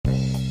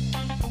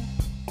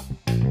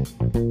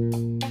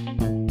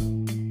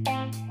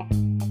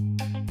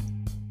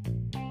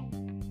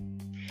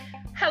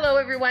Hello,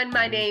 everyone.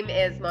 My name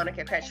is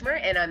Monica Kretschmer,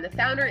 and I'm the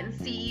founder and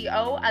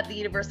CEO of the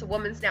Universal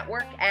Women's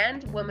Network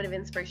and Women of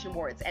Inspiration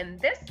Awards. And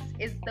this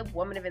is the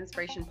Women of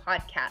Inspiration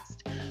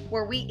podcast,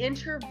 where we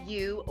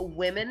interview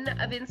women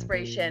of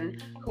inspiration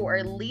who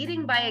are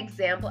leading by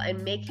example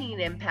and making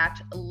an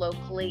impact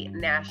locally,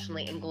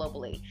 nationally, and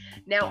globally.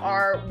 Now,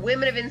 our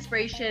women of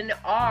inspiration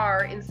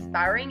are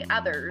inspiring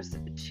others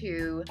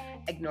to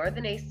ignore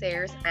the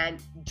naysayers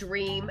and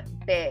dream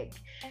big.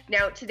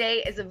 Now,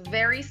 today is a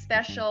very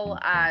special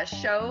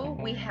show.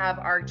 We have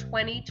our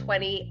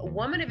 2020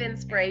 Woman of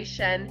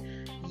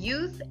Inspiration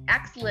Youth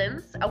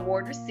Excellence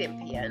Award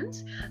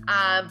recipient,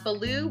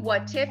 Baloo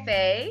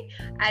Watife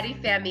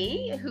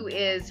Adifemi, who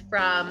is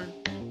from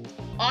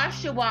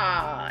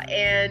Oshawa.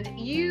 And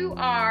you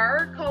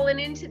are calling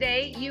in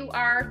today. You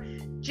are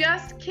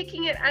just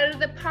kicking it out of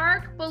the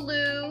park,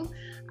 Baloo.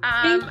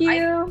 Thank you.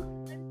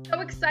 I'm so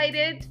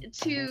excited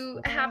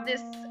to have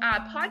this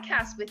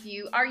podcast with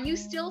you. Are you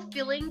still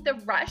feeling the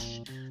rush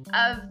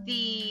of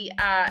the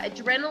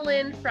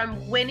adrenaline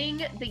from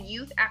winning the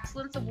Youth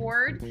Excellence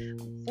Award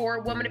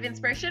for Women of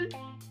Inspiration?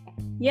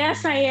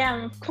 Yes, I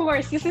am. Of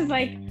course. This is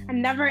like a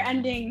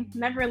never-ending,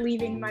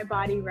 never-leaving my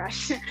body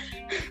rush.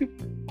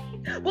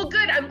 Well,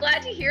 good. I'm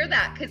glad to hear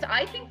that, because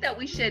I think that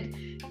we should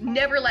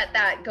never let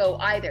that go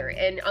either.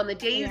 And on the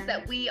days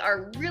that we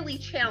are really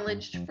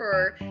challenged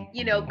for,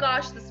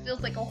 gosh, this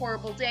feels like a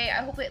horrible day,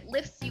 I hope it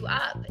lifts you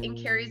up and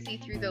carries you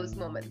through those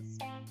moments.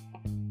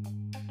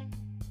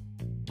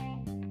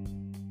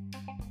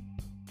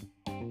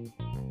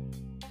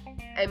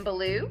 And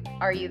Baloo,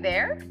 are you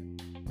there?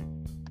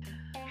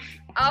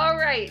 All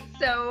right,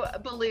 so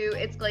Baloo,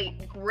 it's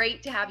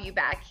great to have you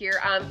back here.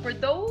 For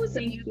those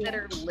of you that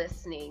are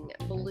listening,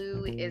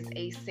 Baloo is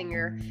a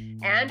singer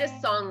and a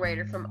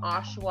songwriter from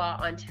Oshawa,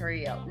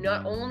 Ontario.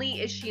 Not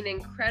only is she an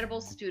incredible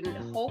student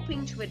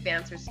hoping to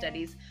advance her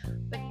studies,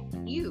 but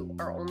you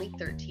are only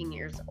 13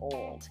 years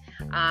old.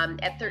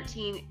 At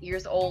 13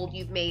 years old,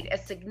 you've made a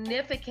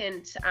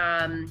significant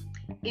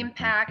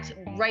impact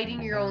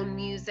writing your own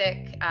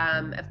music.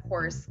 Of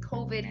course,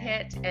 COVID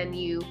hit and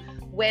you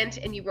went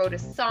and you wrote a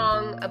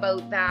song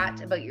about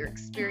that, about your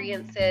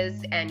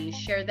experiences, and you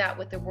shared that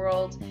with the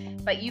world.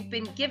 But you've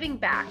been giving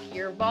back.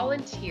 You're a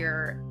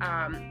volunteer.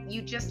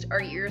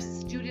 You're a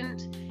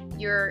student.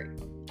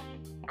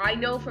 I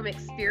know from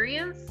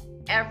experience,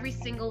 every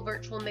single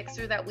virtual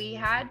mixer that we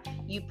had,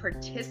 you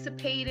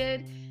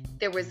participated.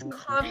 There was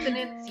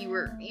confidence.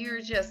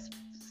 You're just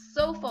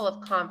so full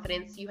of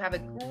confidence. You have a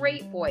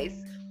great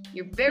voice.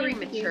 You're very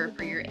mature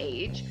for your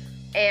age.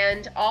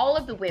 And all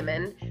of the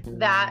women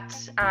that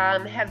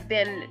have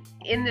been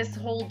in this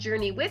whole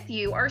journey with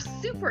you are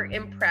super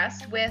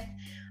impressed with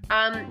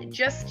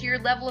just your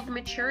level of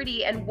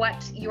maturity and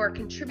what you are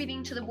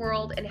contributing to the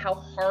world and how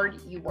hard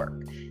you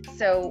work.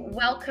 So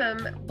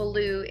welcome,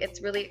 Baloo.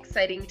 It's really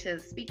exciting to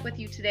speak with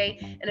you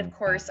today. And of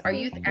course, our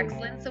Youth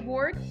Excellence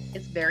Award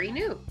is very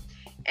new.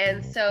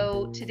 And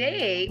so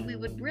today we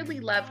would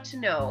really love to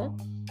know,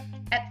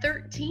 at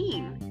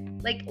 13,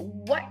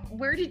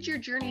 where did your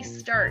journey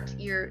start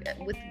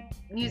with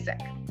music?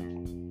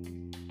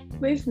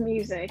 With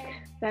music,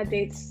 that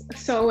dates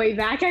so way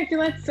back. I feel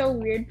that's so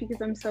weird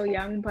because I'm so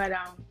young, but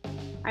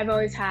I've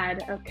always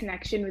had a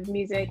connection with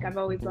music. I've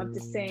always loved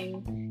to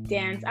sing,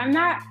 dance. I'm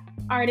not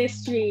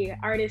artist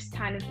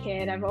kind of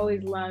kid. I've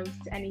always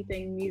loved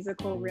anything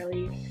musical,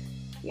 really.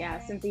 Yeah,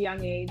 since a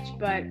young age.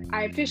 But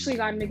I officially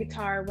got into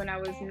guitar when I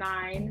was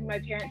 9. My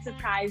parents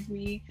surprised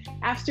me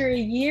after a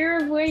year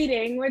of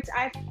waiting, which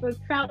I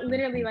felt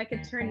literally like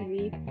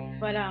eternity.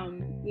 But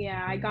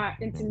I got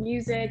into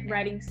music,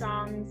 writing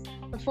songs.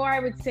 Before,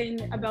 I would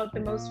sing about the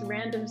most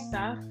random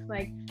stuff.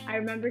 Like, I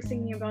remember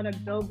singing about a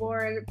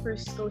billboard for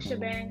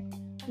Scotiabank.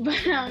 But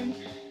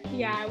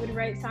I would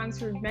write songs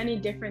for many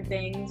different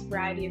things,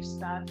 variety of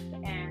stuff.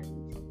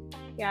 And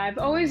I've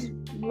always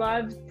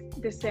loved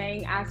the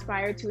saying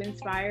aspire to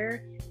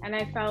inspire, and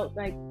I felt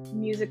like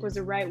music was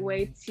the right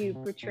way to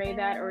portray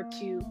that or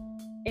to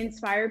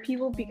inspire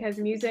people, because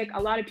a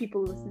lot of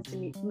people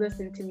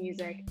listen to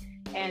music,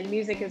 and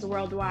music is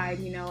worldwide.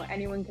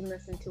 Anyone can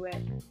listen to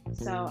it.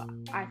 So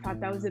I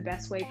thought that was the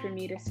best way for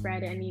me to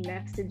spread any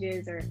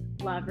messages or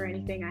love or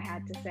anything I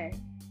had to say.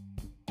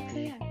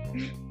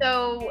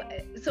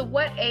 So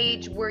what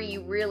age were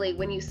you really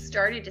when you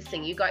started to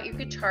sing? You got your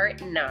guitar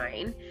at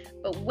 9,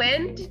 but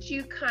when did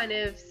you kind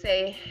of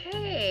say,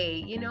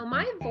 hey,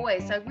 my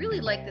voice, I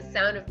really like the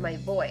sound of my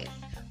voice?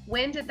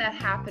 When did that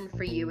happen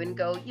for you and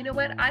go, you know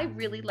what, I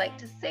really like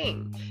to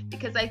sing?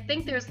 Because I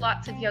think there's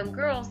lots of young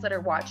girls that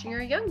are watching,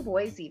 or young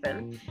boys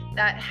even,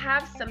 that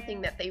have something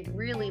that they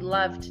really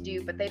love to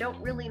do, but they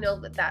don't really know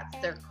that that's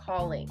their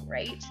calling,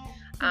 right?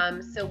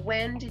 So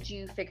when did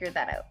you figure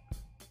that out?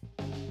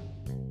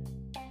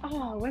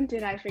 Oh, when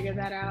did I figure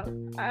that out?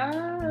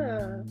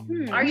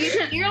 Are you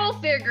still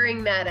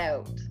figuring that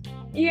out?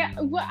 Yeah,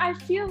 well, I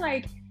feel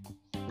like,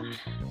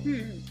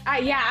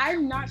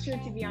 I'm not sure,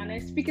 to be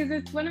honest, because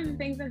it's one of the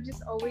things I've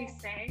just always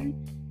sang.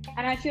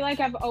 And I feel like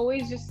I've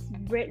always just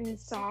written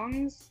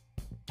songs,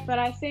 but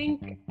I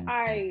think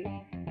I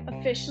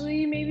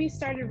officially maybe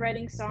started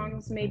writing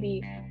songs,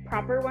 maybe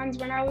proper ones,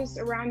 when I was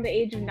around the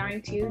age of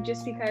 9 too,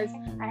 just because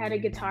I had a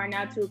guitar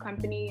now to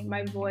accompany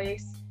my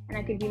voice and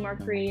I could be more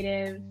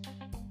creative.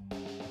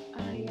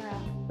 Yeah,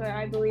 but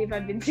I believe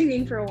I've been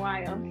singing for a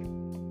while.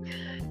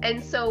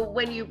 And so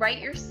when you write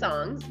your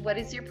songs, what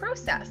is your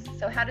process?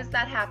 So how does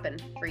that happen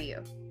for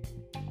you?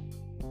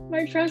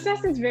 My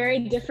process is very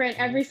different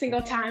every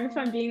single time, if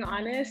I'm being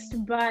honest,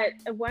 but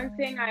one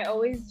thing I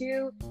always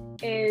do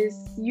is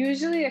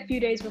usually a few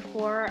days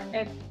before,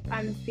 if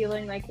I'm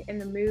feeling like in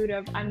the mood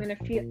of I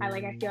feel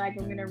like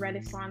I'm gonna write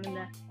a song in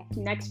the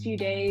next few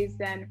days,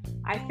 then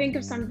I think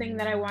of something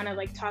that I want to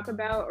like talk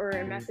about or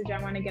a message I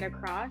want to get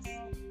across.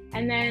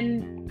 And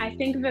then I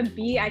think of a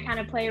beat, I kind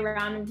of play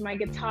around with my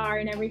guitar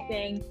and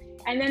everything.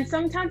 And then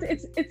sometimes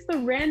it's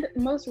the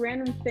most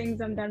random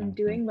things I'm done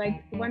doing.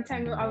 Like one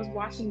time I was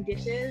washing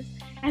dishes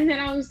and then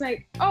I was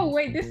like, oh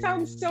wait, this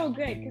sounds so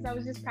good, because I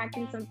was just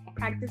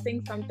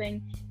practicing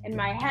something in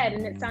my head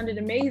and it sounded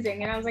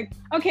amazing. And I was like,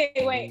 okay,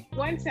 wait,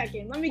 1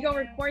 second, let me go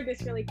record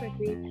this really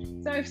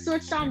quickly. So I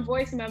switched on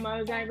voice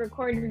memos and I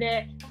recorded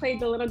it, played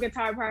the little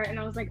guitar part, and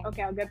I was like,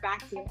 okay, I'll get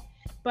back to it.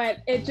 But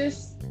it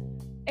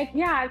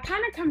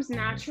kind of comes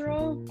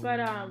natural. But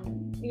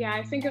yeah,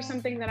 I think of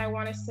something that I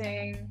want to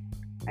sing,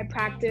 I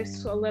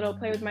practice a little,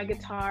 play with my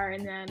guitar,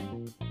 and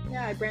then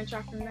yeah, I branch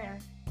off from there.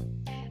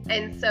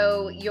 And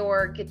so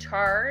your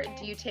guitar,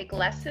 do you take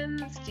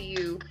lessons? Do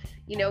you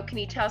can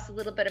you tell us a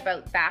little bit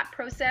about that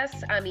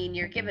process? I mean,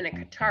 you're given a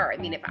guitar. I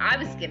mean, if I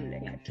was given a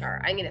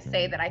guitar, I'm going to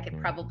say that I could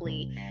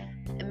probably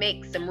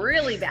make some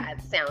really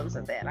bad sounds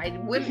with it. I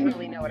wouldn't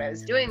really know what I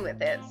was doing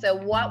with it. So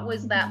what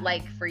was that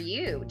like for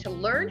you to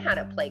learn how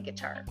to play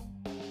guitar?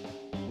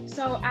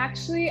 So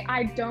actually,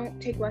 I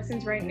don't take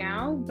lessons right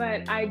now,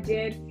 but I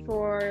did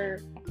for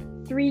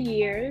 3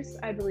 years,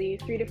 I believe,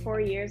 3 to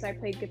 4 years, I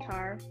played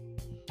guitar.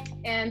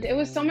 And it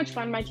was so much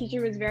fun. My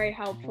teacher was very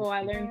helpful.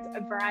 I learned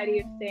a variety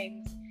of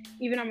things,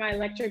 even on my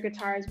electric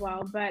guitar as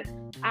well. But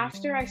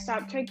after I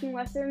stopped taking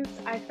lessons,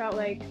 I felt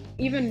like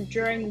even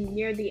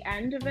near the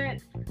end of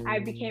it, I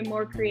became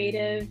more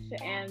creative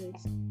and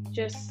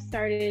just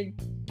started,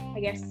 I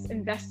guess,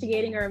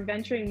 investigating or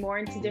venturing more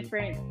into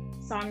different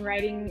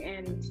songwriting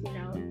and,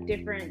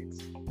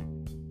 different,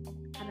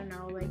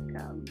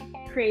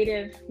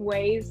 creative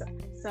ways.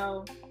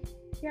 So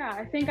yeah,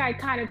 I think I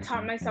kind of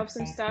taught myself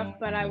some stuff,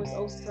 but I was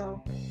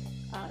also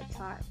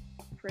taught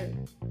for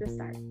the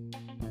start.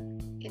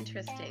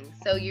 Interesting.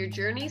 So your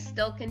journey's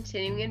still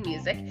continuing in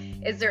music.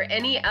 Is there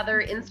any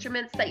other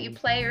instruments that you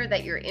play or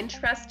that you're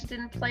interested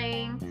in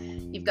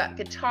playing? You've got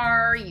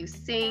guitar, you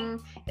sing.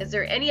 Is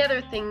there any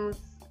other things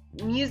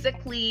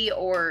musically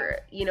or,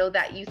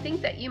 that you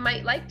think that you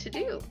might like to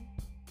do?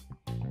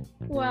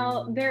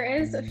 Well, there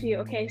is a few.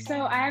 Okay,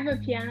 so I have a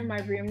piano in my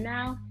room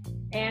now,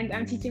 and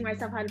I'm teaching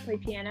myself how to play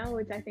piano,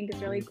 which I think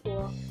is really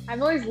cool. I've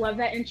always loved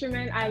that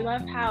instrument. I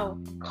love how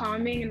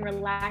calming and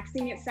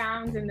relaxing it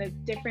sounds and the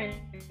different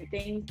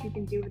things you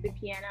can do with the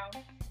piano.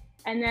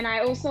 And then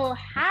I also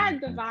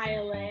had the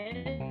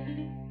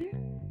violin.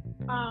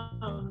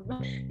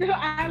 So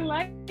I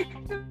like the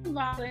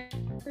violin.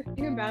 The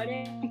thing about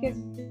it, because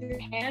your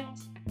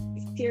hands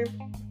here,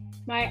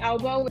 my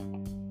elbow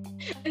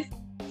is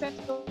such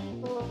a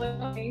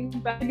little thing,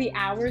 but the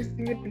hours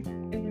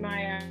in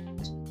my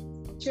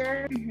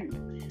teacher.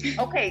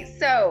 Okay,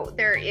 so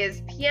there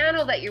is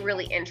piano that you're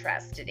really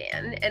interested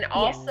in, and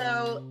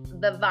also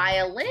the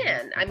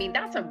violin. I mean,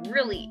 that's a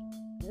really,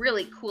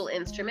 really cool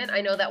instrument. I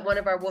know that one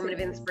of our Women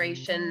of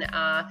Inspiration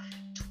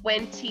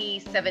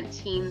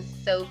 2017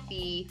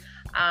 Sophie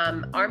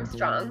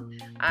Armstrong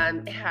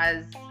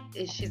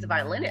she's a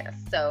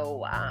violinist,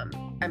 so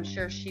I'm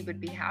sure she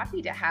would be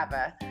happy to have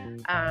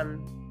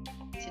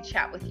to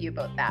chat with you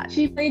about that.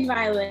 She played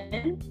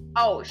violin.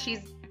 Oh,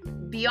 she's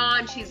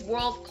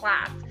world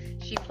class.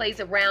 She plays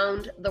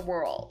around the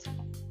world.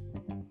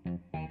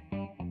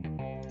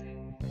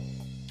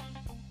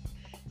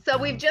 So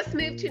we've just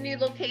moved to a new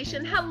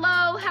location.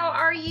 Hello, how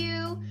are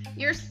you?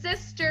 Your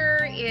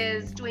sister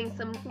is doing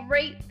some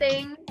great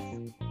things.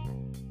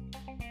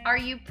 Are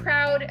you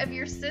proud of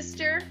your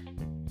sister?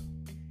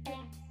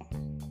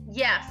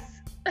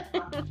 Yes.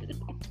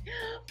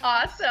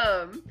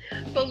 Awesome.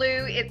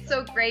 Baloo, it's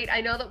so great.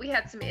 I know that we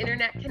had some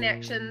internet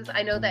connections.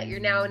 I know that you're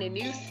now in a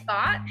new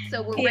spot,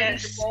 so we're ready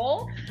to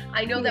roll.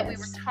 I know that we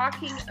were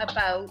talking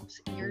about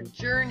your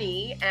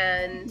journey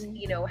and,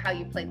 how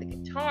you play the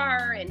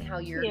guitar and how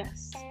you're,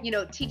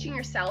 teaching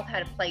yourself how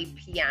to play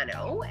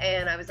piano.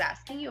 And I was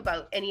asking you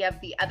about any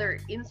of the other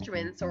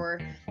instruments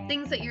or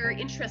things that you're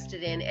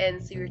interested in.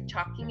 And so you're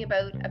talking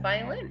about a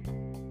violin.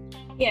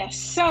 Yes.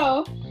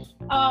 So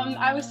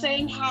I was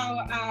saying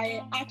how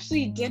I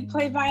actually did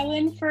play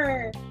violin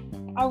for,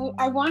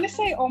 I want to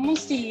say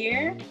almost a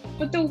year.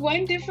 But the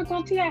one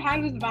difficulty I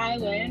had with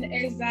violin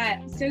is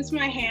that since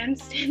my hand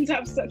stands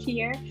up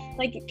here,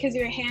 like, because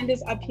your hand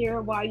is up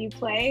here while you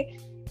play,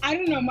 I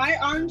don't know, my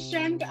arm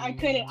strength, I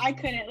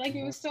couldn't. Like,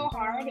 it was so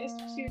hard,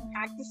 especially in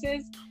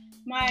practices.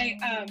 my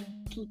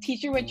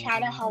teacher would try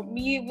to help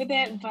me with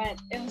it, but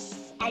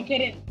I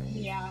couldn't,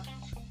 yeah.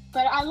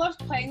 But I loved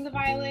playing the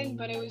violin,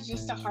 but it was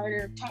just a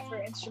harder,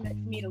 tougher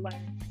instrument for me to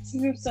learn.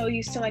 Since I'm so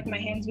used to like my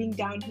hands being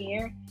down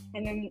here,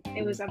 and then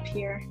it was up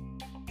here.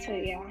 So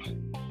yeah.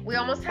 We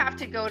almost have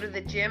to go to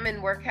the gym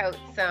and work out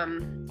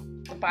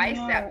some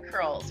bicep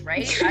curls,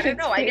 right? I don't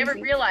know. I never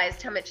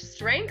realized how much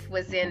strength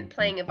was in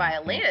playing a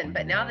violin,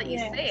 but now that you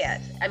say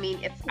it, I mean,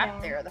 it's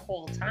up there the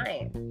whole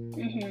time.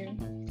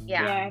 Mm-hmm.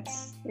 Yeah,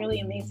 it's really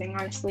amazing,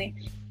 honestly,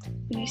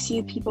 when you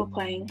see people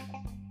playing.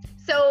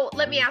 So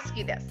let me ask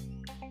you this.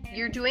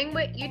 You're doing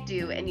what you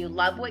do and you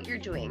love what you're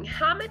doing.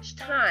 How much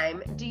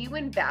time do you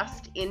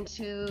invest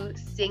into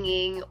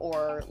singing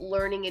or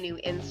learning a new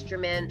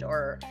instrument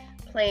or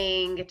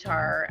playing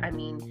guitar? I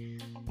mean,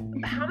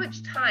 how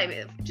much time,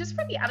 just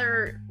for the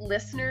other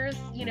listeners,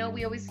 you know,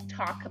 we always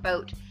talk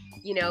about,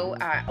 you know,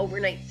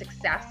 overnight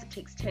success. It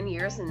takes 10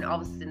 years and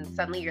all of a sudden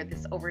suddenly you're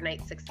this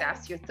overnight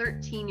success. You're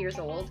 13 years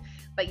old,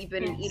 but you've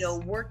been, you know,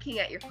 working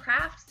at your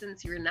craft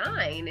since you're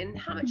 9. And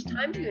how much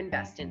time do you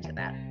invest into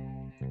that?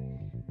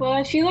 Well,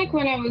 I feel like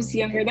when I was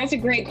younger, that's a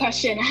great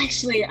question,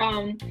 actually,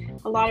 a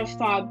lot of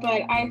thought.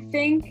 But I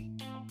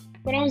think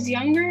when I was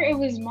younger, it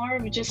was more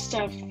of just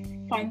a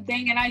fun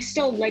thing. And I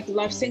still like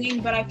love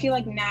singing, but I feel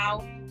like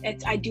now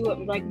I do it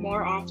like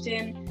more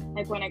often.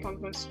 Like when I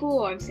come from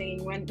school, I'm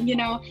singing. When, you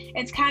know,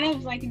 it's kind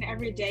of like an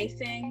everyday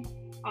thing.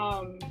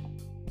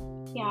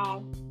 Yeah,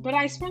 but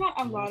I spend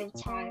a lot of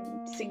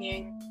time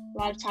singing, a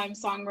lot of time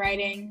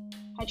songwriting.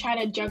 I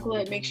try to juggle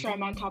it, make sure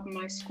I'm on top of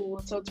my school.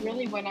 So it's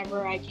really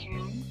whenever I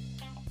can.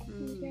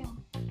 Yeah.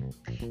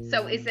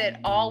 So is it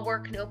all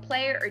work, no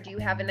play, or do you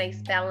have a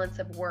nice balance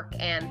of work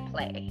and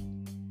play?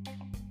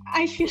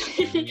 I feel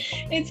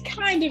it's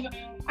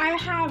I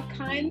have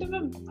kind of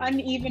an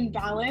uneven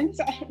balance,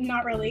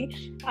 not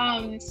really.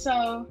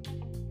 So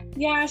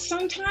yeah,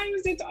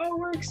 sometimes it's all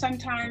work,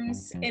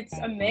 sometimes it's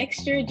a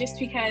mixture, just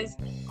because,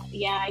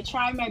 yeah, I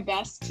try my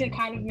best to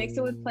kind of mix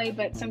it with play,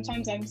 but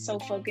sometimes I'm so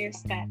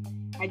focused that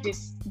I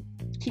just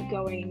keep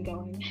going and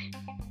going.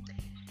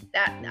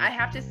 That I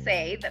have to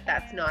say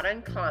that's not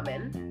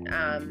uncommon.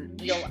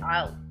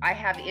 I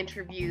have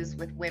interviews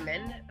with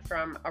women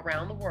from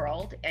around the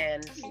world,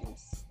 and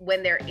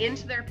when they're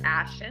into their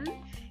passion,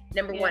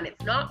 number one,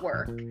 it's not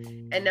work,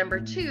 and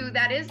number two,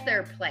 that is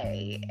their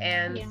play,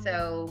 and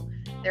so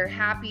they're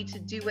happy to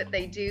do what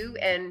they do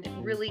and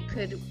really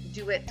could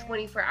do it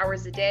 24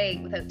 hours a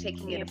day without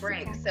taking a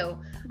break. So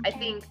I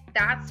think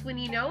that's when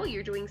you know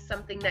you're doing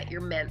something that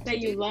you're meant to do.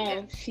 That you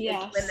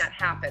love, when that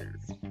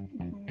happens.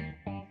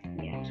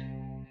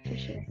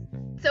 Sure.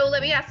 So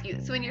let me ask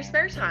you, so in your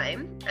spare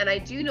time, and I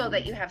do know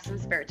that you have some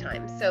spare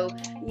time, so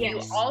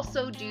you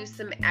also do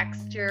some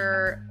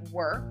extra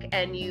work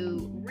and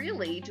you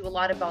really do a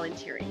lot of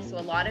volunteering. So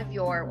a lot of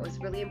what was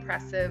really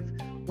impressive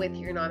with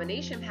your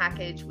nomination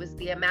package was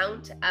the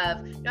amount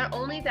of, not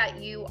only that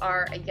you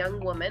are a young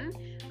woman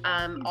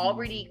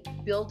already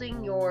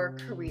building your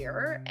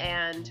career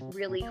and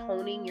really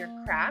honing your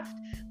craft,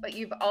 but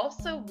you've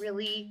also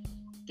really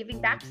giving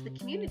back to the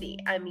community.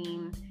 I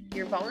mean,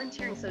 you're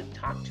volunteering. So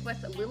talk to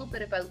us a little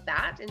bit about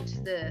that, and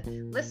to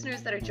the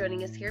listeners that are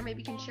joining us here, maybe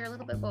you can share a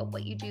little bit about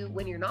what you do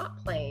when you're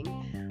not playing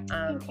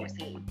or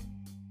singing.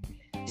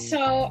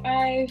 So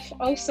I've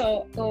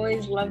also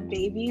always loved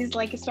babies,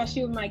 like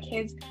especially with my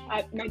kids,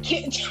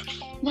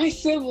 my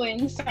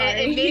siblings.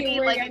 Sorry, and maybe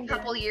like younger. A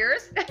couple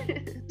years.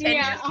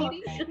 Yeah,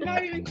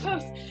 not even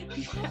close.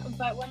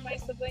 But when my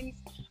siblings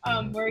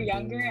were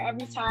younger,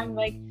 every time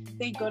like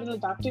they'd go to the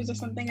doctors or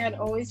something, I'd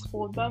always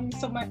hold them.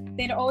 So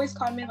they'd always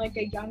call me like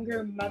a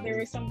younger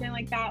mother or something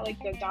like that, like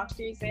the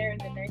doctors there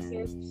and the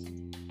nurses.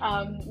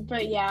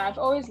 But yeah, I've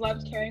always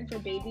loved caring for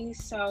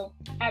babies. So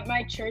at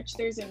my church,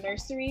 there's a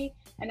nursery,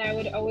 and I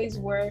would always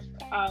work.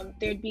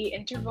 There'd be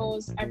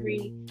intervals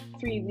every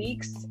 3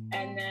 weeks,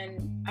 and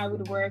then I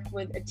would work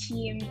with a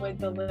team with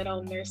the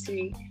little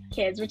nursery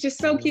kids, which is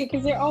so cute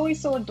because they're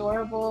always so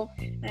adorable.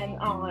 And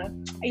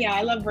yeah,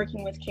 I love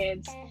working with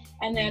kids.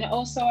 And then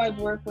also I'd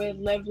work with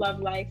Live, Love,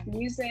 Life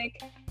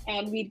Music,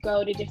 and we'd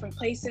go to different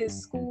places,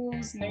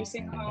 schools,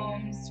 nursing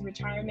homes,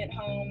 retirement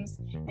homes,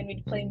 and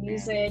we'd play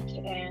music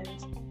and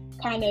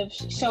kind of,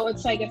 so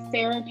it's like a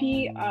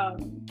therapy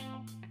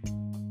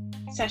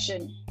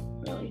session,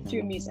 really,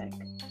 through music.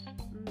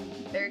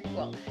 Very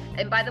cool.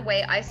 And by the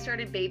way, I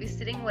started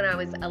babysitting when I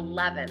was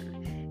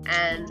 11,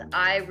 and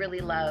I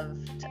really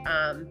loved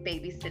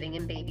babysitting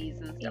and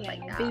babies and stuff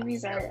like that.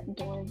 Babies are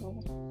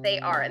adorable. They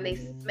are, and they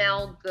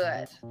smell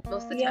good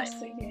most of the time. Yes,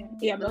 they do.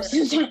 Yeah, most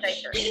of the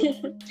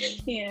time.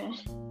 Yeah.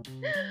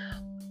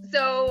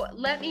 So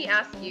let me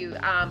ask you,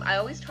 I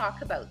always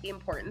talk about the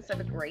importance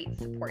of a great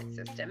support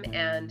system,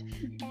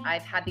 and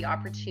I've had the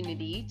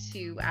opportunity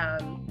to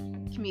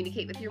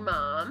communicate with your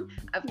mom,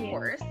 of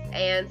course.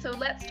 And so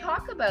let's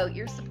talk about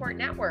your support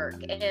network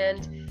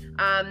and,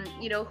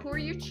 you know, who are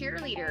your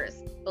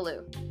cheerleaders,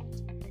 Baloo?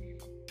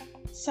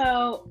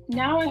 So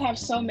now I have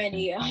so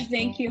many.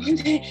 Thank you.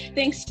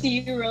 Thanks to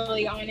you,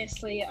 really,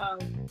 honestly.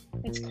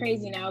 It's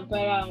crazy now,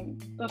 but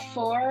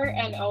before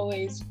and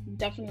always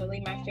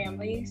definitely my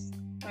family's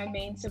my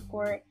main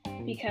support,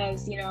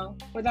 because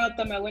without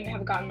them I wouldn't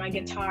have gotten my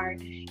guitar.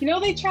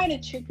 They try to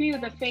trick me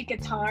with a fake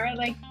guitar.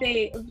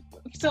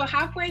 So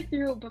halfway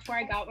through, before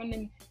I got one,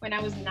 and when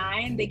I was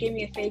 9, they gave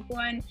me a fake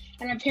one,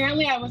 and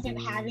apparently I wasn't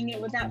having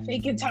it with that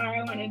fake guitar.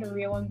 I wanted a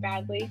real one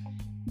badly.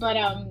 But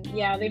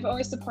yeah, they've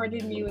always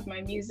supported me with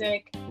my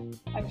music.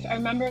 I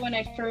remember when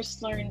I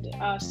first learned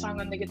a song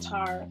on the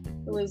guitar,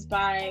 it was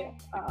by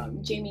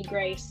Jamie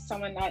Grace,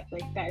 someone that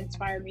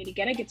inspired me to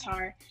get a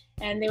guitar.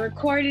 And they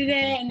recorded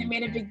it and they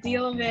made a big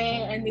deal of it,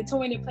 and they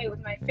told me to play it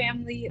with my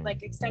family,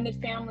 extended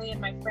family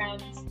and my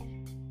friends.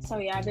 So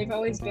yeah, they've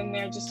always been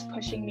there, just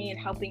pushing me and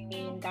helping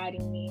me and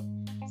guiding me.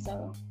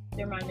 So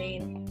they're my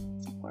main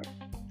support.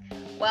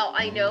 Well,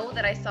 I know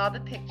that I saw the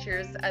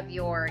pictures of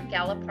your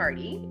gala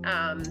party.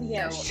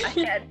 Yes.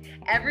 So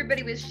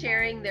everybody was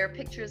sharing their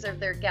pictures of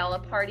their gala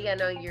party. I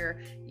know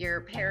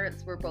your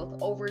parents were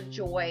both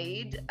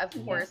overjoyed, of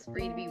course, for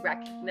you to be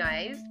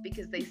recognized,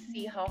 because they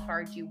see how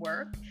hard you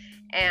work.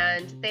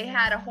 And they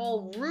had a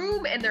whole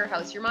room in their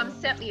house. Your mom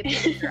sent me a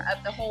picture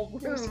of the whole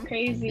room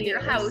in your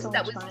house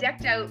that was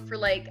decked out for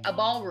like a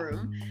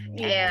ballroom.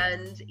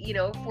 And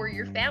for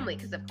your family,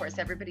 because of course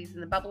everybody's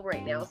in the bubble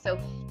right now. So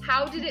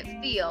how did it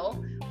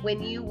feel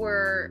when you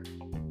were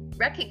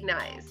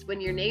recognized, when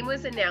your name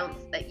was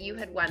announced that you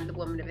had won the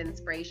Woman of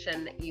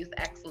Inspiration Youth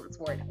Excellence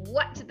Award?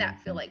 What did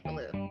that feel like,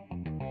 Baloo?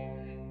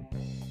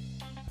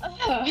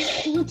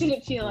 What did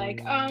it feel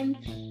like?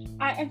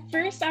 At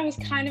first I was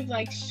kind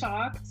of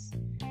shocked,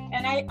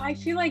 and I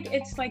feel like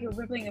it's like a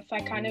rippling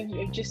effect, kind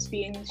of just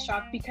being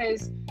shocked,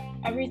 because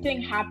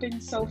everything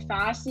happened so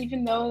fast.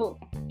 Even though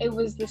it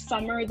was the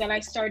summer that I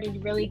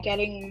started really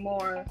getting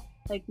more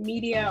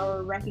media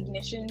or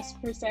recognitions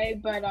per se,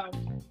 but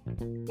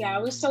yeah, I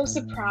was so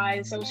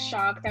surprised, I was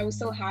shocked, I was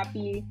so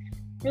happy,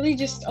 really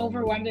just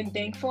overwhelmed and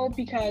thankful,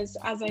 because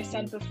as I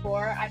said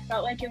before, I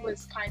felt like it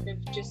was kind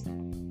of just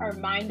a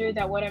reminder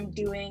that what I'm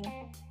doing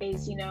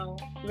is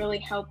really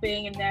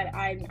helping, and that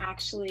I'm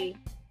actually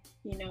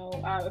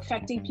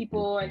affecting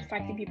people and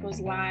affecting people's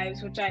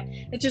lives,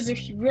 it's just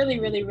a really,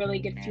 really, really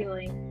good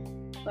feeling.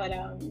 But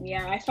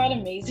yeah, I felt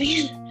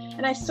amazing.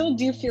 And I still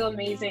do feel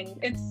amazing.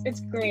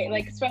 It's great,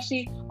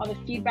 especially all the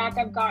feedback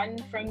I've gotten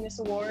from this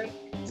award.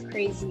 It's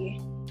crazy.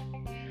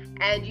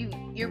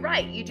 And you're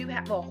right, you do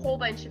have a whole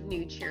bunch of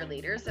new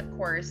cheerleaders. Of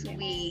course,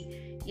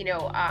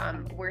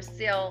 yes. We're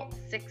still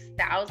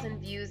 6,000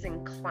 views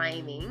and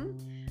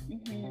climbing.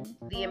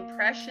 Mm-hmm. The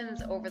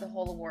impressions over the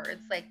whole awards,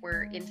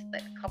 we're into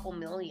the couple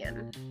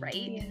million, right?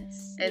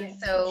 Yes. And yes,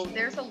 so sure.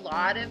 There's a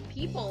lot of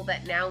people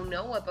that now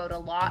know about a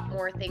lot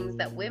more things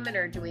that women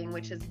are doing,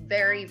 which is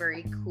very,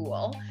 very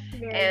cool.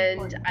 Very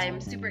important. I'm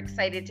super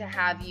excited to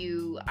have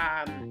you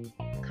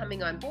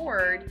coming on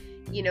board,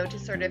 to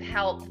sort of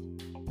help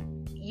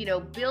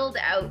build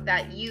out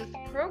that youth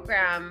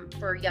program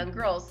for young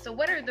girls. So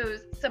what are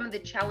some of the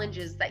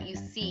challenges that you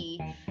see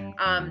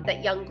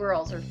that young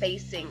girls are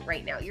facing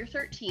right now? You're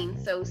 13,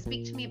 so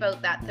speak to me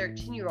about that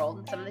 13-year-old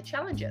and some of the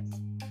challenges.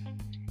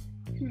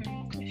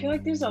 I feel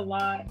like there's a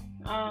lot.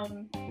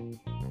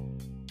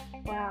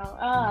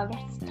 Wow,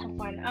 that's a tough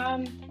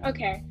one.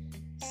 Okay,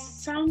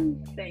 some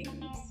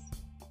things.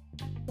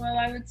 Well,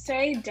 I would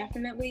say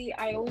definitely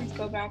I always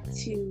go back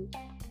to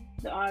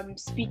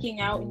speaking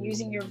out and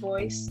using your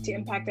voice to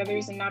impact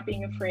others and not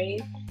being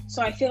afraid.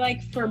 So I feel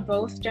like for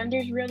both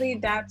genders, really,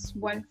 that's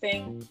one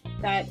thing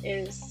that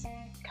is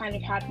kind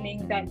of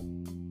happening that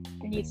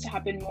needs to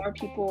happen more.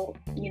 People,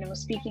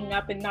 speaking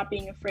up and not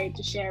being afraid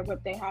to share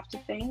what they have to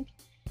think.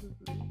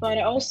 Mm-hmm. But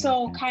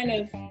also kind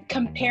of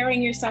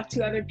comparing yourself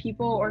to other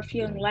people or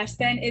feeling less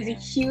than is a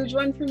huge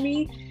one for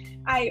me.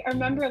 I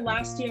remember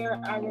last year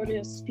I wrote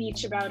a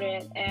speech about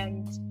it,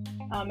 and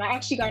I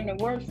actually got an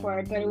award for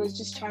it, but it was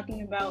just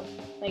talking about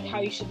how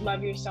you should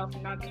love yourself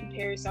and not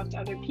compare yourself to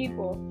other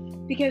people.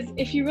 Because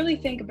if you really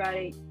think about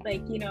it,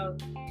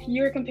 if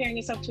you're comparing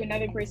yourself to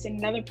another person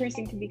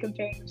can be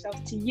comparing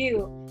themselves to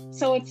you.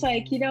 So it's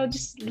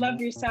just love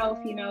yourself,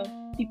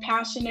 be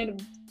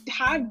passionate,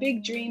 have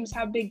big dreams,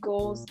 have big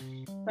goals.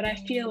 But I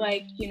feel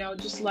like,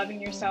 just loving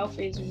yourself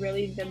is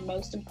really the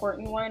most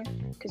important one,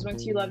 because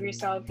once you love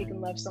yourself, you can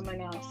love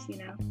someone else,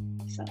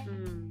 So,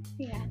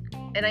 yeah.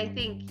 And I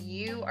think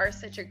you are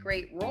such a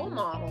great role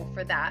model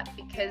for that,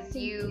 because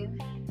you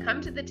come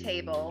to the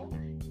table,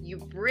 you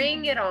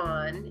bring it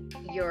on,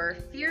 you're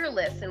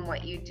fearless in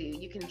what you do,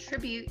 you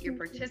contribute, you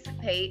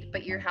participate,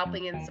 but you're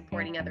helping and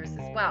supporting others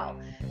as well.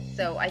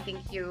 So I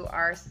think you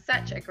are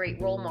such a great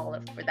role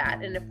model for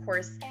that. And of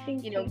course,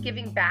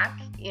 giving back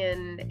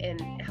in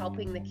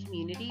helping the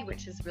community,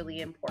 which is really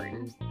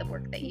important, the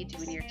work that you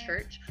do in your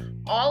church.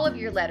 All of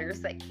your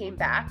letters that came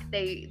back,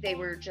 they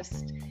were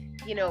just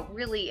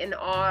really in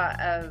awe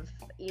of,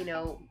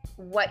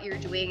 what you're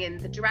doing and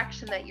the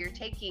direction that you're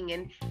taking.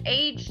 And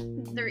age,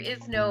 there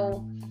is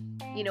no,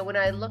 when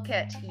I look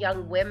at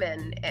young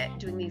women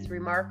doing these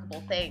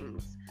remarkable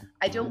things,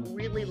 I don't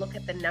really look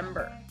at the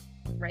number,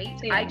 right?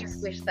 Yes. I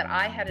just wish that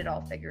I had it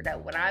all figured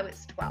out when I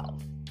was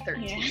 12,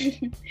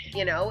 13,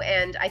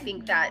 and I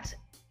think that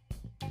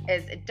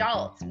as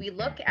adults, we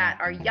look at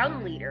our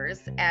young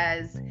leaders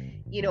as,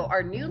 you know,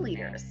 our new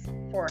leaders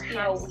for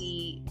how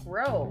we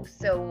grow.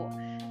 So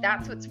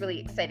that's what's really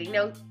exciting.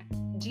 Now,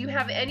 do you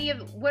have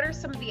what are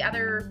some of the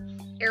other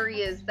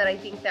areas that I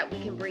think that we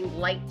can bring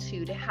light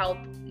to help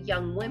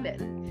young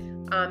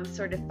women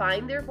sort of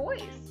find their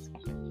voice?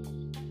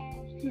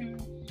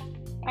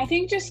 I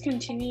think just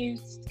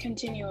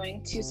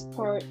continuing to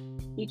support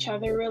each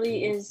other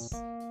really is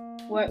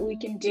what we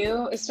can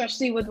do,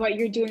 especially with what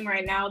you're doing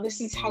right now.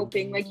 This is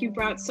helping. Like, you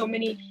brought so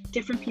many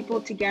different people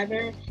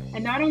together,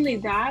 and not only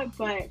that,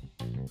 but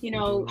you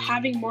know,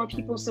 having more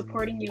people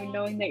supporting you,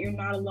 knowing that you're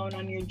not alone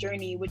on your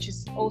journey, which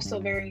is also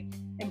very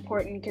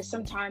important, because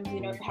sometimes,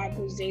 you know, you have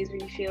those days where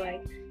you feel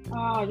like,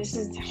 oh, this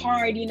is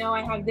hard, you know,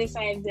 I have this,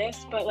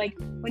 but like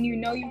when you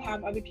know you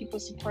have other people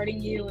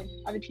supporting you and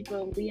other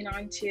people to lean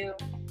on to.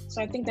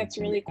 So I think that's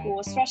really cool,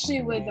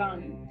 especially with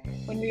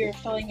when we were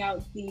filling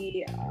out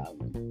the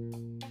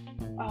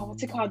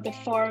what's it called, the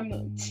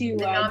form to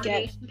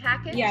nomination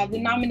package. Yeah, the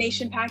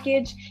nomination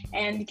package,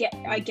 and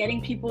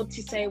getting people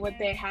to say what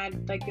they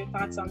had, like their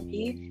thoughts on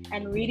me,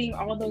 and reading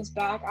all those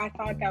back. I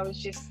thought that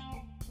was just,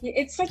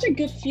 it's such a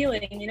good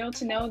feeling, you know,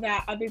 to know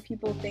that other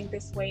people think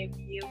this way of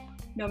you,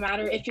 no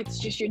matter if it's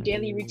just your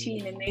daily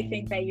routine and they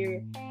think that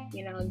you're,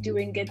 you know,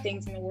 doing good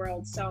things in the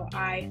world. So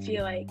I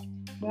feel like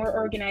more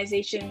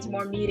organizations,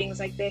 more meetings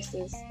like this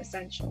is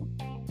essential.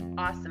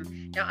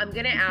 Awesome. Now I'm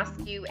going to ask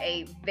you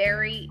a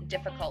very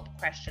difficult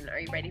question. Are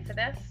you ready for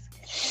this?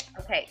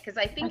 Okay, because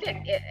I think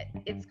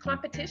it's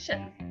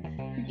competition,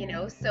 you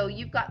know, so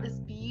you've got this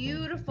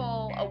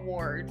beautiful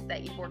award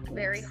that you've worked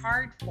very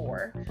hard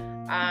for,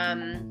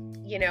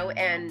 you know,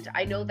 and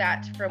I know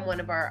that from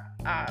one of our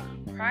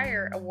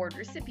prior award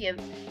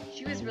recipients,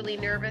 she was really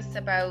nervous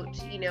about,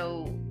 you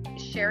know,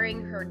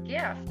 sharing her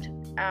gift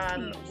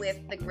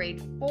with the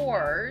grade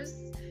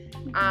 4s.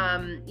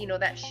 You know,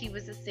 that she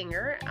was a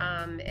singer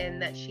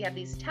and that she had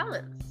these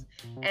talents,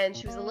 and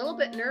she was a little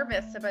bit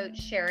nervous about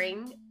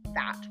sharing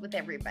that with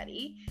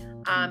everybody,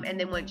 and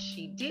then once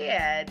she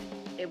did,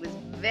 it was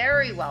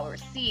very well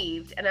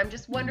received. And I'm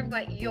just wondering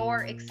what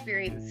your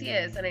experience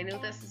is, and I know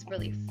this is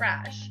really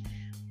fresh,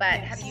 but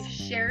have you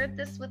shared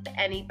this with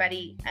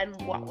anybody,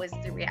 and what was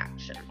the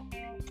reaction?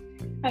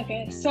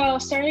 Okay, so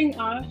starting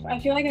off, I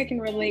feel like I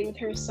can relate with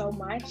her so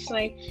much.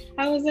 Like,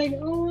 I was like,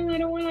 oh, I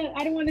don't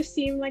want to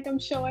seem like I'm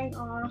showing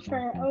off,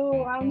 or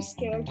oh, I'm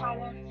scared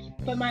kind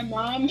of. But my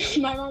mom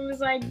was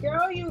like,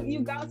 girl, you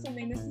got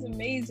something. This is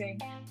amazing.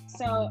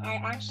 So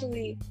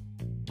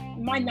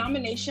my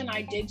nomination,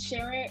 I did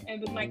share it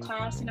with my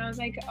class, and I was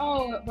like,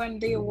 oh, when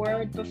the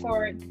award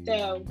before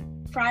the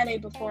Friday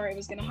before it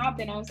was going to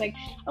happen, I was like,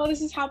 oh,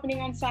 this is happening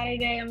on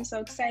Saturday. I'm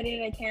so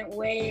excited. I can't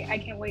wait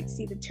to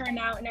see the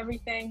turnout and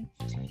everything.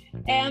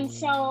 And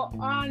so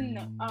on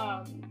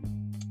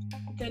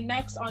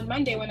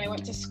Monday when I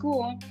went to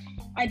school,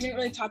 I didn't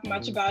really talk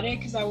much about it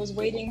because I was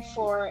waiting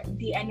for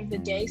the end of the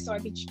day so I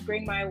could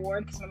bring my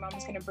award, because my mom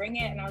was going to bring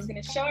it and I was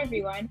going to show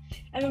everyone.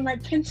 And then my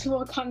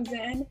principal comes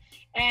in,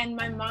 and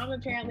my mom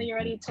apparently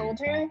already told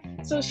her.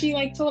 So she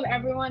like told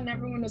everyone, and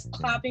everyone was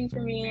clapping for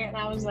me, and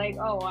I was like,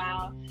 oh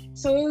wow.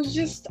 So it was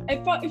just,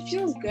 it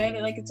feels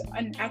good. Like, it's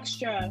an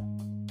extra,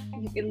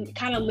 it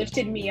kind of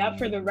lifted me up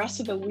for the rest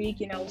of the week,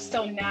 you know,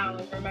 still now,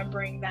 and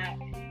remembering that,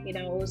 you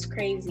know, it was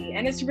crazy.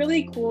 And it's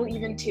really cool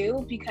even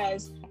too,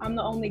 because I'm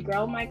the only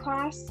girl in my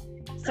class.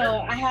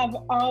 So I have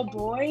all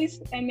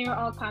boys, and they're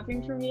all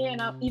clapping for me,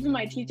 and even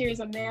my teacher is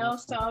a male.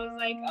 So I was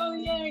like, oh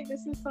yay,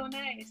 this is so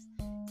nice.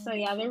 So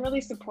yeah, they're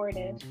really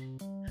supportive.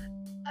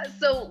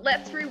 So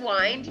let's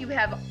rewind. You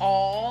have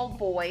all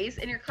boys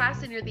in your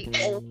class, and you're the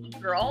only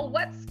girl.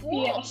 What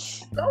school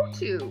Yes. go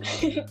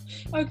to?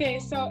 Okay,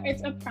 so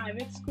it's a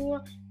private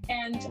school,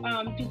 and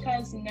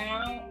because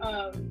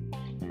now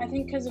I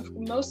think because of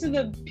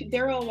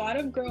there were a lot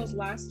of girls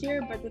last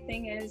year, but the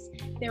thing is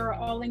they were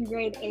all in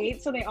grade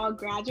 8, so they all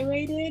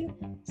graduated.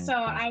 So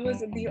I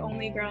was the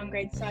only girl in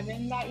grade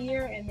 7 that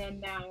year, and then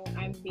now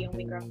I'm the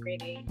only girl in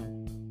grade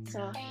 8.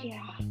 So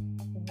yeah.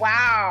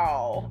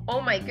 Wow.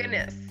 Oh my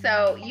goodness.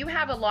 So you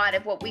have a lot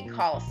of what we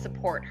call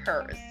support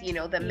hers, you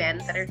know, the men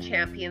that are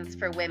champions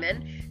for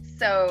women.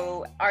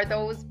 So are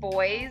those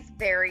boys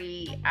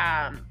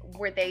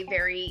were they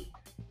very,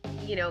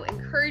 you know,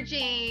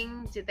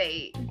 encouraging? Did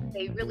they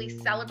really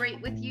celebrate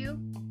with you?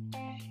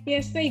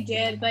 Yes, they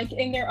did, like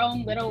in their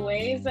own little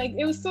ways. Like,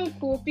 it was so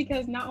cool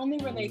because not only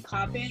were they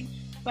clapping,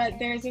 but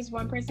there's this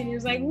one person who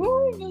was like,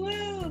 woo,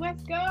 Baloo,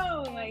 let's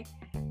go. Like,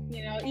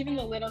 you know, even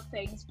the little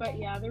things. But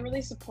yeah, they're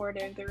really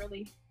supportive. They're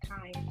really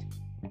kind.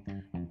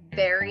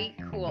 Very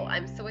cool.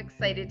 I'm so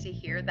excited to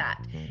hear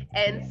that.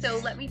 And so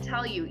let me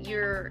tell you,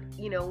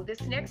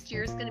 this next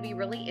year is going to be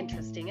really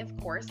interesting. Of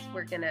course,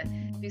 we're going to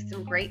do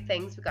some great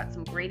things. We've got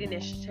some great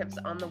initiatives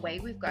on the way.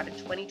 We've got a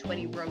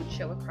 2020 road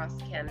show across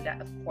Canada,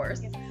 of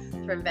course,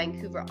 from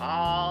Vancouver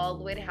all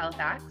the way to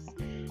Halifax.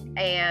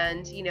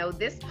 And, you know,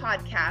 this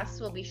podcast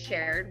will be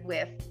shared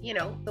with, you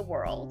know, the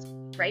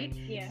world, right?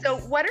 Yes. So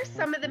what are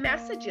some of the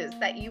messages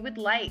that you would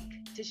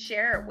like to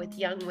share with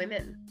young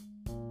women?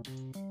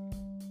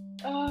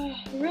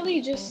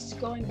 Really just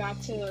going back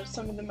to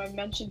some of them I've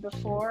mentioned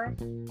before,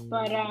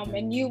 but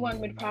a new one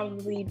would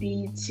probably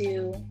be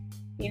to,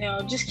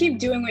 just keep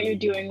doing what you're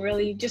doing,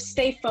 really. Just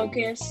stay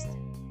focused.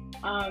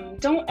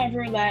 Don't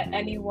ever let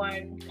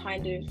anyone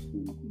kind of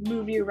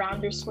move you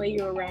around or sway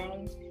you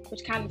around,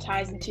 which kind of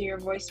ties into your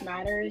voice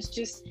matters.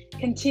 Just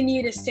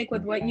continue to stick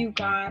with what you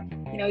got.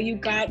 You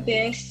got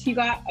this. You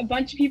got a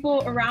bunch of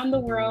people around the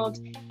world,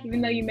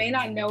 even though you may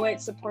not know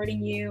it,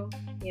 supporting you,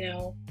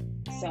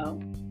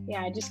 So,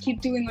 yeah, just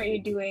keep doing what you're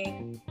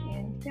doing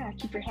and yeah,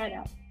 keep your head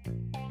up.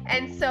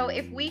 And so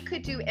if we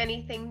could do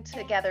anything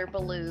together,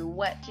 Baloo,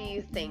 what do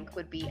you think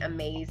would be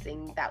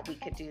amazing that we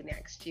could do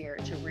next year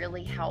to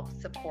really help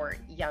support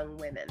young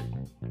women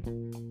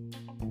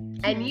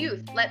and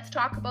youth? Let's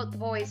talk about the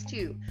boys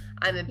too.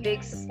 I'm a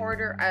big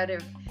supporter out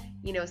of,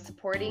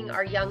 supporting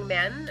our young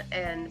men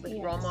and with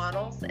role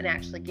models and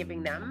actually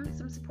giving them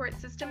some support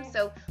systems.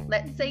 So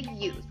let's say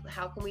youth.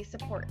 How can we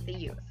support the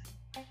youth?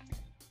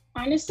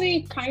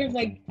 Honestly, kind of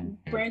like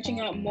branching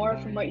out more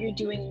from what you're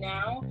doing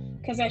now,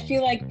 because I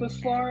feel like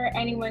before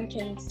anyone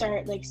can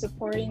start like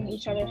supporting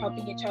each other,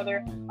 helping each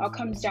other, all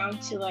comes down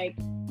to like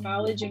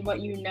knowledge and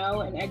what you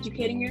know and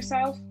educating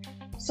yourself.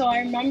 So I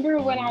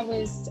remember when I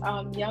was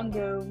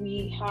younger,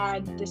 we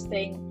had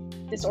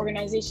this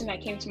organization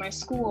that came to my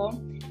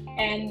school,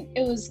 and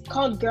it was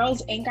called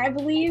Girls Inc., I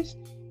believe.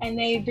 And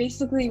they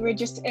basically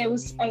it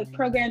was a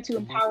program to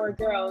empower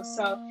girls.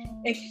 So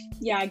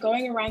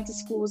going around to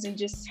schools and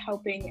just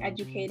helping,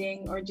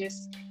 educating, or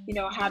just,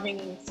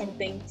 having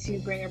something to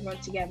bring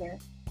everyone together.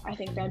 I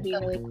think that'd be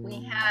really cool.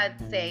 We had,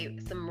 say,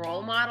 some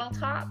role model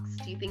talks.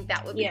 Do you think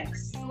that would be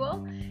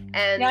cool?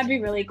 And that'd be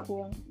really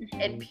cool.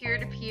 And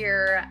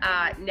peer-to-peer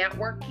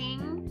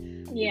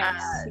networking.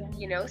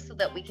 So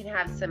that we can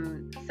have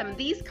some of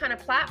these kind of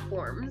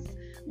platforms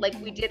like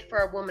we did for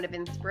our Woman of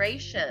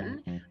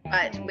Inspiration,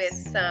 but with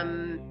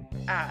some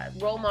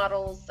role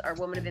models, our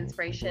Woman of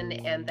Inspiration,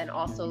 and then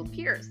also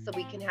peers. So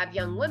we can have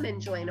young women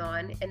join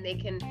on and they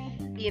can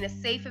be in a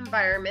safe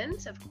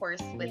environment, of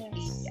course, with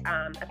the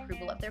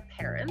approval of their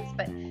parents,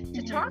 but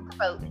to talk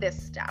about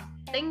this stuff,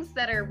 things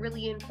that are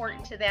really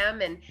important to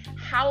them and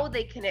how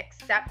they can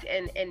accept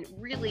and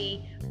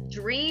really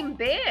dream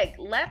big.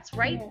 Let's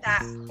write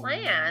that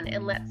plan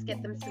and let's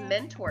get them some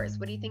mentors.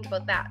 What do you think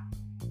about that?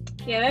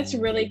 Yeah, that's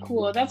really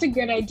cool. That's a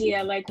good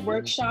idea, like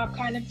workshop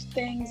kind of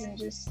things and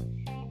just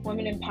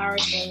women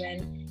empowered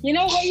women. You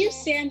know what you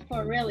stand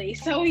for, really.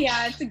 So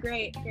yeah, it's a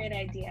great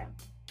idea.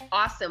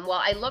 Awesome.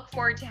 Well, I look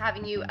forward to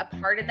having you a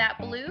part of that,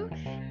 Baloo.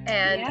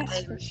 And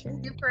I'm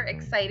super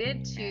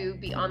excited to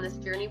be on this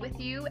journey with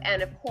you.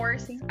 And of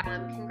course,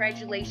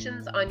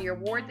 congratulations on your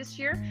award this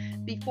year.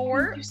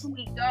 Before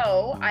we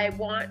go, I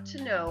want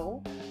to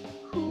know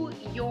who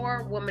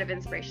your Woman of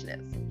Inspiration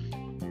is.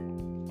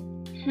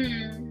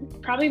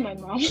 Probably my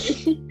mom.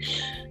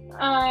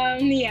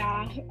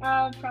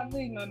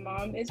 Probably my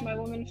mom is my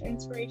Woman of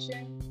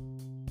Inspiration.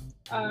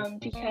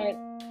 Because,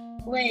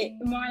 wait,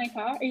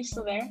 Monica, are you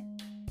still there?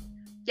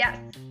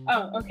 Yes.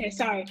 Oh, okay,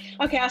 sorry.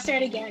 Okay, I'll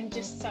start again,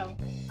 just so.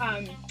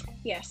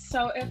 Yes,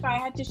 so if I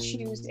had to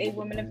choose a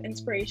Woman of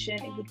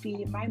Inspiration, it would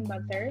be my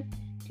mother,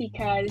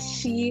 because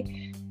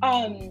she,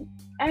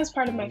 as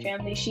part of my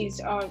family,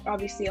 she's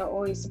obviously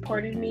always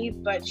supported me,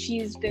 but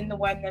she's been the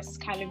one that's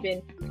kind of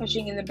been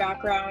pushing in the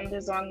background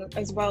as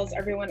well as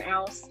everyone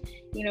else,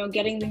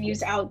 getting the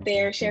news out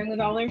there, sharing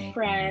with all her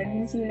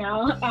friends,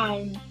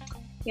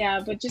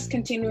 but just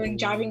continuing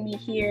driving me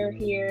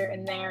here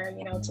and there,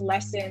 to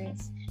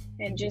lessons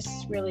and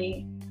just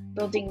really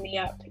building me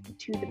up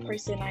to the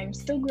person I'm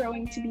still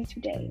growing to be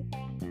today.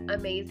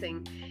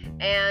 Amazing.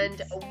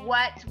 And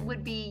what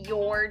would be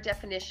your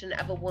definition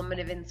of a woman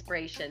of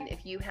inspiration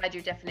if you had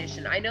your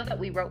definition? I know that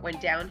we wrote one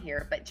down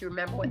here, but do you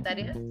remember what that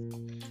is?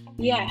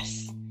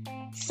 Yes.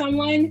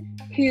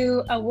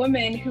 A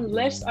woman who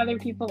lifts other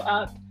people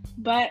up,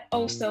 but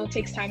also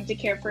takes time to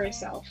care for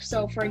herself.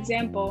 So for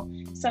example,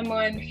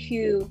 someone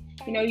who,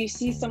 you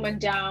see someone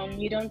down,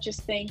 you don't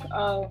just think,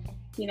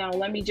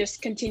 let me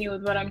just continue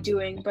with what I'm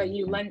doing, but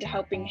you lend a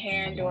helping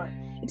hand, or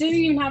it doesn't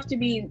even have to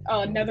be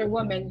another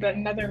woman, but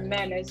another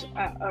man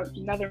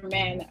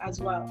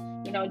as well.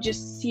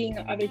 Just seeing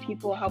other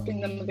people, helping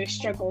them with their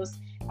struggles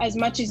as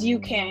much as you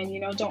can.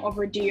 Don't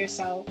overdo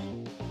yourself,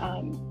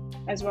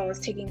 as well as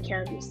taking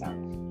care of yourself.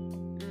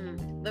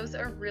 Those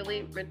are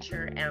really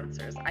mature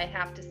answers. I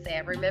have to say,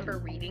 I remember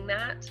reading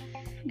that,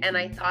 and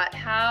I thought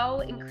how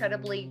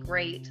incredibly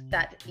great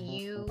that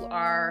you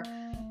are.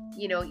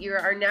 You're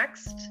our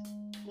next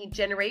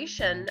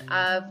generation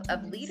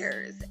of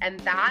leaders, and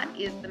that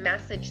is the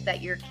message that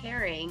you're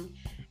carrying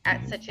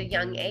at such a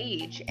young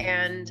age.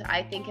 And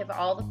I think of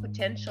all the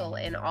potential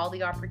and all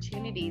the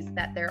opportunities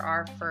that there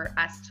are for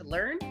us to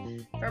learn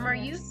from our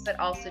youth, but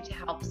also to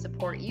help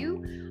support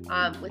you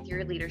with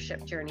your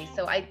leadership journey.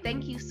 So I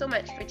thank you so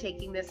much for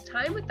taking this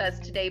time with us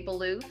today,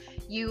 Baloo.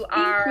 You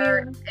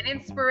are an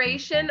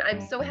inspiration.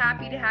 I'm so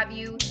happy to have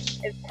you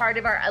as part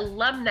of our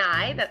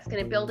alumni that's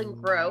going to build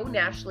and grow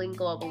nationally and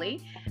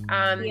globally.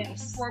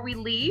 Yes. Before we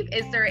leave,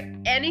 is there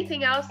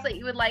anything else that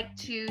you would like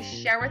to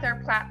share with our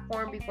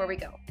platform before we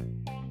go?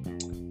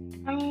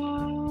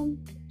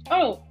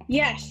 Oh,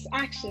 yes,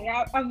 actually,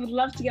 I would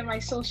love to get my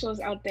socials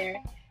out there,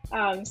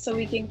 so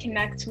we can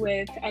connect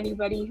with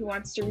anybody who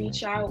wants to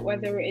reach out,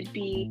 whether it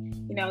be,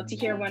 to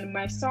hear one of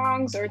my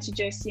songs or to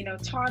just,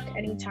 talk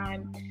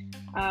anytime.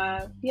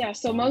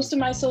 So most of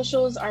my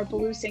socials are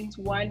Baloo Sings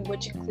One,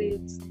 which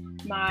includes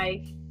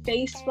my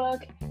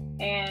Facebook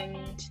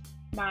and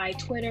my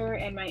Twitter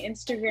and my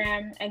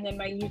Instagram, and then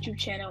my YouTube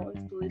channel is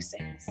Baloo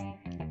Sings.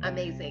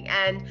 Amazing.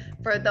 And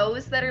for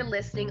those that are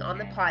listening on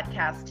the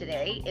podcast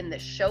today, in the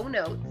show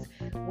notes,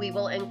 we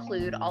will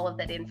include all of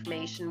that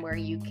information where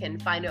you can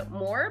find out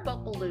more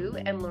about Baloo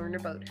and learn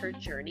about her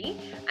journey.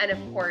 And of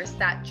course,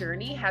 that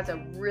journey has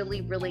a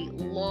really, really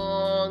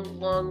long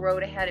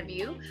road ahead of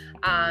you,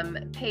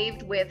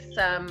 paved with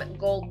some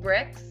gold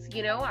bricks.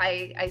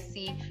 I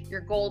see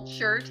your gold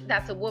shirt.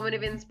 That's a Woman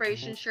of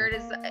Inspiration shirt.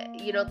 Is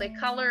the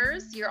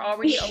colors. You're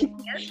already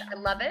owning it. I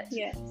love it.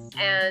 Yes.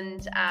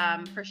 And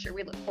for sure,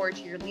 we look forward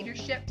to your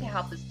leadership to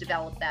help us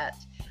develop that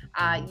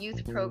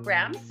youth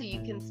program, so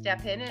you can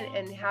step in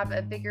and have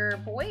a bigger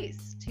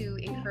voice to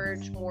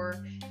encourage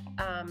more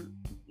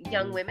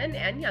young women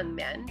and young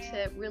men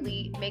to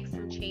really make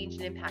some change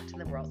and impact in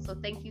the world. So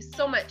thank you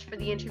so much for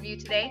the interview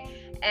today,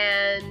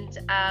 and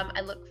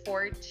I look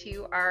forward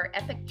to our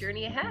epic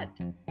journey ahead.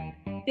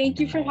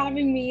 Thank you for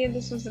having me.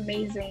 This was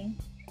amazing.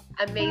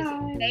 Amazing.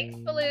 Bye. Thanks,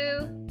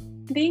 Baloo.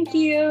 Thank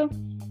you.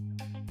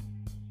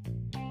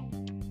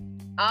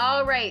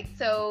 All right,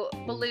 so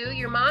Baloo,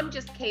 your mom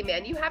just came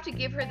in. You have to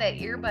give her that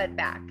earbud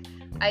back.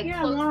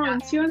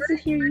 Mom, she wants to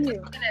hear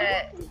you.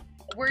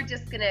 We're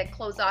just gonna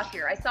close off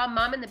here. I saw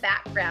Mom in the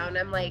background.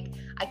 I'm like,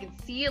 I can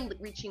see you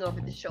reaching over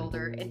the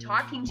shoulder and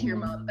talking to your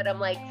mom, but I'm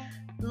like,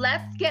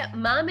 let's get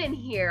Mom in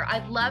here.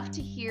 I'd love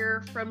to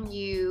hear from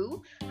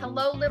you.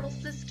 Hello, little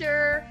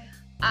sister.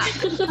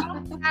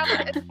 How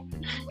proud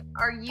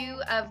are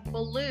you of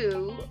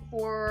Baloo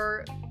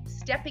for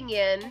stepping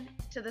in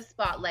to the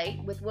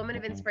spotlight with Woman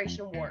of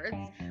Inspiration Awards?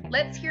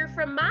 Let's hear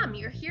from Mom.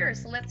 You're here,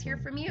 so let's hear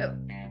from you.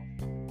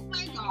 Oh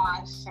my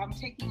gosh, I'm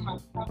taking my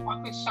off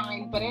and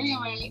shine. But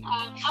anyway,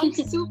 I'm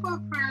super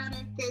proud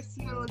of this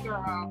little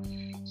girl.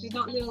 She's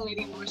not little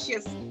anymore. She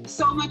has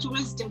so much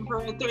wisdom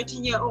for a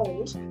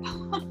 13-year-old.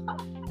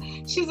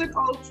 She's an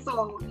old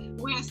soul.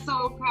 We're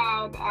so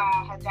proud,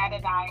 her dad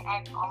and I,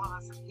 and all of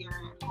us here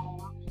at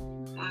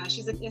home.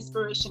 She's an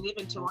inspiration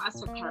even to us,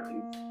 her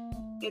parents.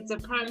 It's a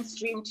parent's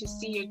dream to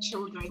see your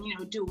children,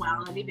 do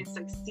well and even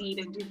succeed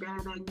and do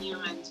better than you.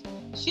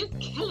 And she's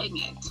killing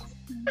it.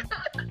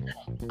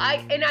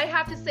 I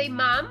have to say,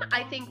 Mom,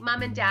 I think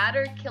Mom and Dad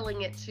are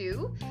killing it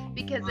too,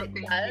 because it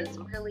does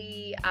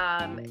really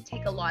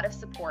take a lot of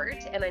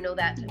support. And I know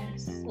that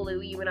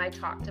Baloo, you and I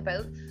talked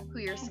about who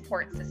your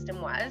support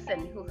system was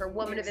and who her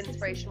Woman of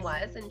Inspiration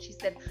was. And she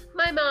said,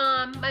 my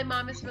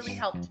mom has really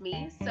helped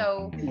me.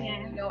 So,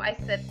 I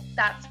said,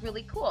 that's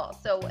really cool.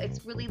 So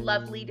it's really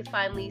lovely to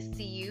finally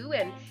see you.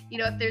 And,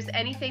 if there's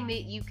anything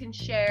that you can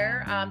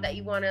share that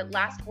you want to,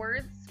 last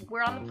words,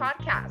 we're on the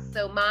podcast.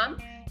 So Mom,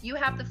 you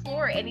have the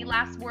floor. Any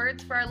last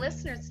words for our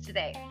listeners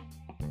today?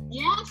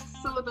 Yes,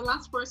 so the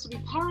last words will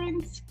be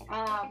parents,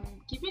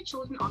 give your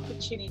children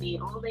opportunity.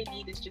 All they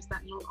need is just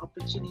that little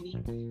opportunity.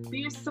 Be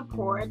your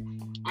support,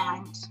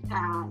 and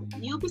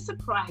you'll be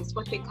surprised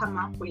what they come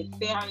up with.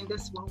 They are in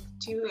this world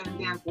too, and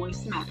their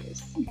voice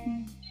matters.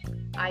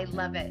 I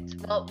love it.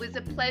 Well, it was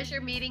a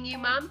pleasure meeting you,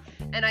 Mom.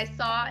 And I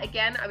saw,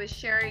 again, I was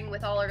sharing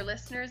with all our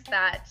listeners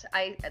that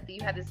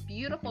you had this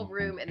beautiful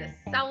room and this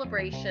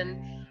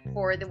celebration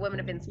for the Women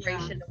of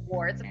Inspiration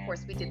Awards. Of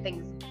course, we did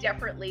things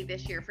differently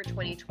this year for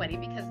 2020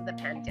 because of the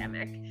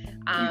pandemic.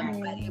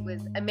 But it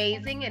was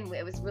amazing, and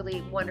it was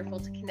really wonderful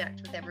to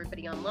connect with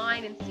everybody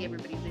online and see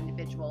everybody's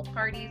individual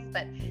parties.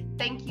 But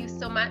thank you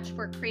so much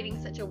for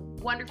creating such a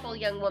wonderful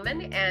young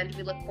woman, and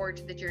we look forward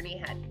to the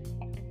journey ahead.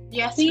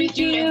 Yes, we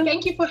do. And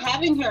thank you for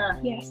having her.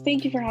 Yes,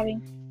 thank you for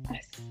having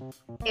us.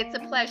 It's a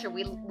pleasure.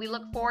 We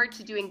look forward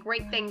to doing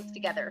great things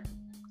together.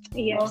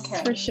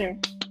 Yes, for sure.